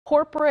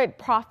Corporate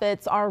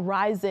profits are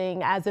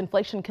rising as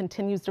inflation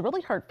continues to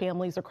really hurt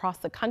families across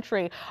the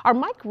country. Our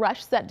Mike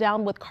Rush sat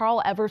down with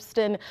Karl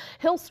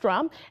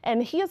Evers-Hillstrom,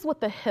 and he is with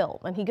The Hill,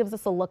 and he gives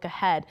us a look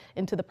ahead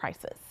into the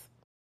prices.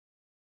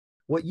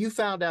 What you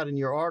found out in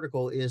your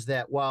article is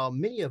that while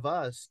many of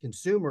us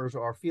consumers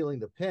are feeling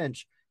the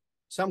pinch,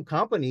 some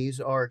companies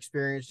are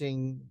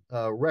experiencing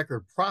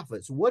record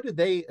profits. What do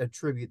they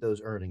attribute those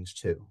earnings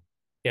to?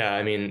 Yeah,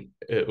 I mean,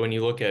 when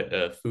you look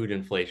at food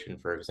inflation,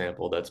 for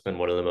example, that's been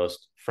one of the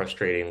most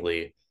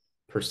frustratingly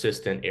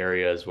persistent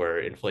areas where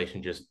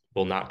inflation just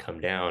will not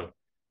come down.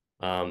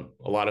 A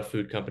lot of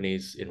food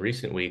companies in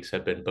recent weeks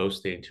have been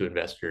boasting to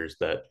investors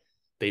that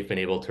they've been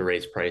able to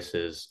raise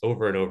prices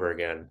over and over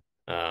again.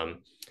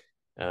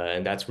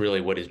 And that's really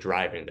what is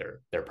driving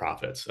their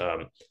profits.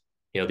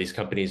 These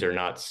companies are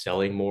not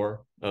selling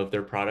more of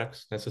their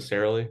products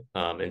necessarily.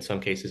 In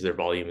some cases, their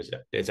volume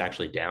is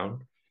actually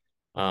down.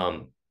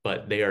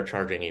 But they are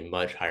charging a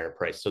much higher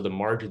price. So the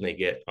margin they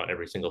get on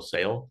every single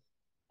sale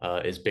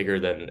is bigger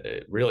than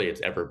really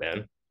it's ever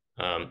been.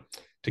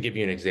 To give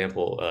you an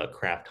example,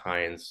 Kraft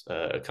Heinz,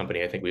 a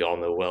company I think we all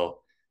know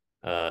well,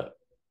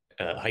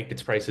 hiked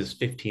its prices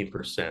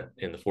 15%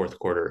 in the fourth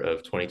quarter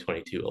of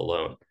 2022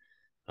 alone.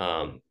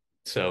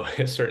 So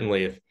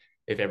certainly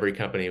if every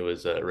company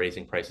was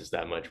raising prices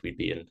that much, we'd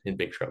be in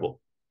big trouble.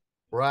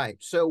 Right.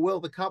 So will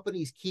the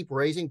companies keep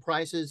raising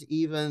prices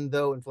even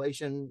though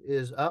inflation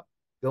is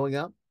going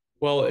up?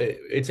 Well,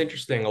 it's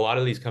interesting. A lot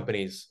of these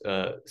companies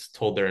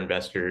told their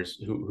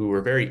investors who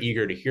were very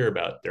eager to hear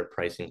about their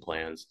pricing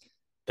plans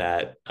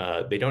that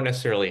they don't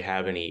necessarily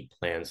have any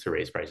plans to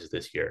raise prices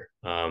this year.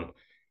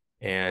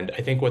 And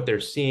I think what they're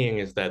seeing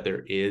is that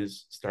there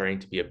is starting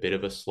to be a bit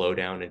of a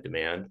slowdown in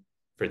demand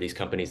for these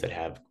companies that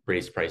have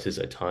raised prices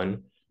a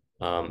ton.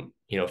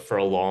 For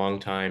a long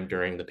time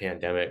during the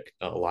pandemic,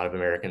 a lot of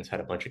Americans had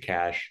a bunch of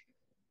cash.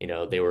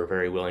 They were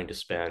very willing to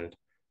spend.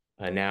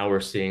 Now we're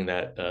seeing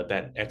that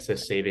that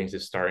excess savings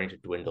is starting to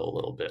dwindle a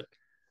little bit.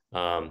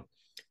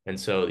 And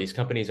so these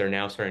companies are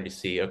now starting to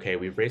see, okay,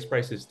 we've raised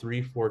prices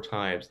 3-4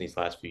 times in these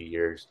last few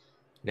years.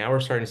 Now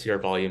we're starting to see our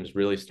volumes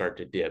really start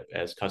to dip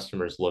as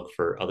customers look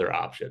for other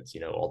options,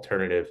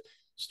 alternative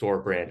store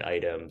brand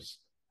items,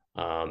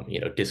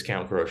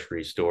 discount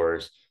grocery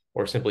stores,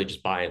 or simply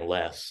just buying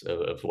less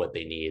of what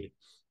they need.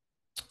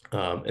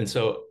 And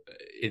so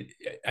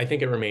I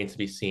think it remains to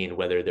be seen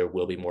whether there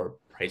will be more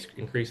price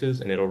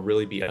increases, and it'll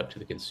really be up to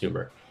the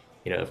consumer.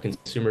 If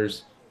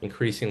consumers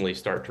increasingly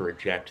start to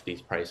reject these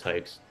price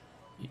hikes,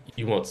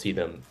 you won't see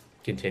them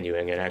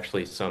continuing, and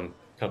actually some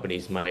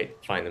companies might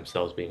find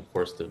themselves being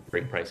forced to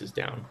bring prices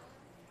down.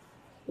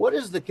 What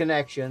is the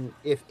connection,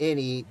 if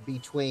any,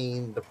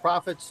 between the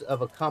profits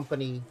of a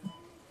company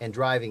and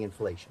driving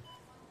inflation?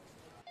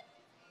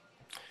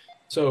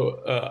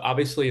 So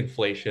obviously,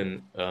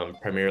 inflation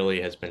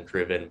primarily has been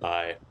driven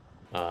by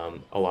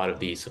a lot of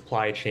the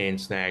supply chain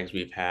snags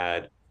we've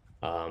had,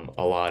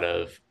 a lot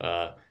of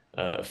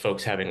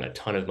folks having a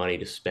ton of money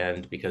to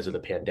spend because of the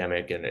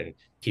pandemic and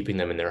keeping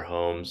them in their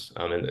homes,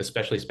 and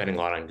especially spending a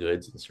lot on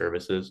goods and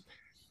services.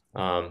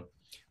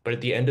 But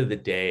at the end of the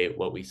day,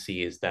 what we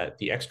see is that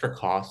the extra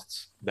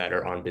costs that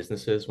are on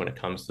businesses when it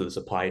comes to the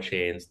supply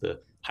chains, the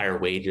higher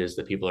wages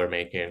that people are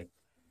making,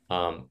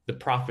 the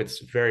profits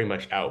very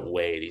much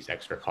outweigh these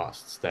extra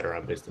costs that are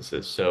on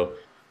businesses. So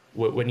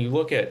when you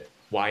look at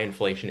why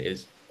inflation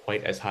is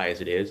quite as high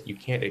as it is, you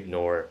can't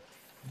ignore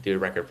the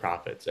record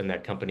profits and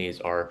that companies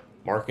are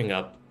marking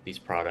up these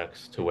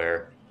products to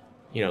where,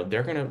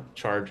 they're going to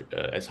charge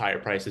as high a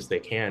price as they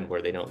can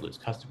where they don't lose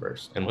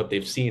customers. And what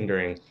they've seen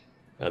during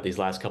these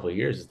last couple of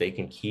years is they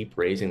can keep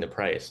raising the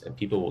price and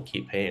people will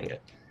keep paying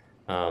it.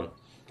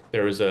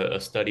 There was a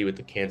study with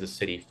the Kansas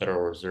City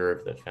Federal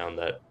Reserve that found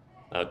that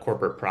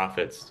corporate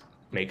profits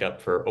make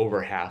up for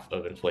over half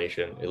of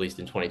inflation, at least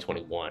in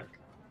 2021.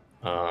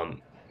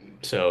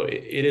 So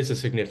it is a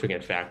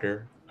significant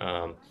factor.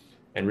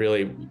 And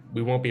really,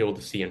 we won't be able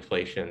to see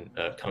inflation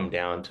come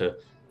down to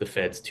the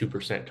Fed's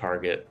 2%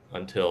 target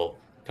until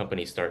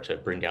companies start to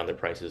bring down their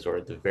prices or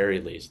at the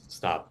very least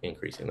stop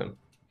increasing them.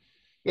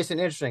 It's an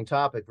interesting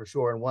topic for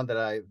sure, and one that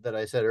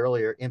I said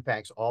earlier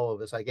impacts all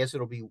of us. I guess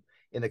it'll be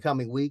in the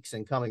coming weeks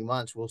and coming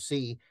months, we'll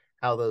see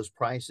how those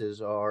prices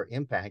are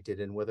impacted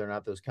and whether or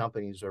not those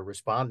companies are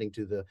responding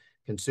to the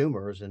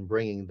consumers and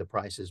bringing the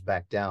prices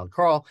back down.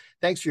 Karl,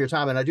 thanks for your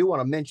time. And I do want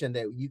to mention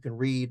that you can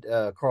read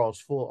Karl's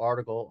full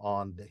article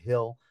on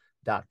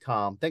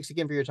thehill.com. Thanks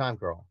again for your time,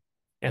 Karl.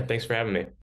 Yeah, thanks for having me.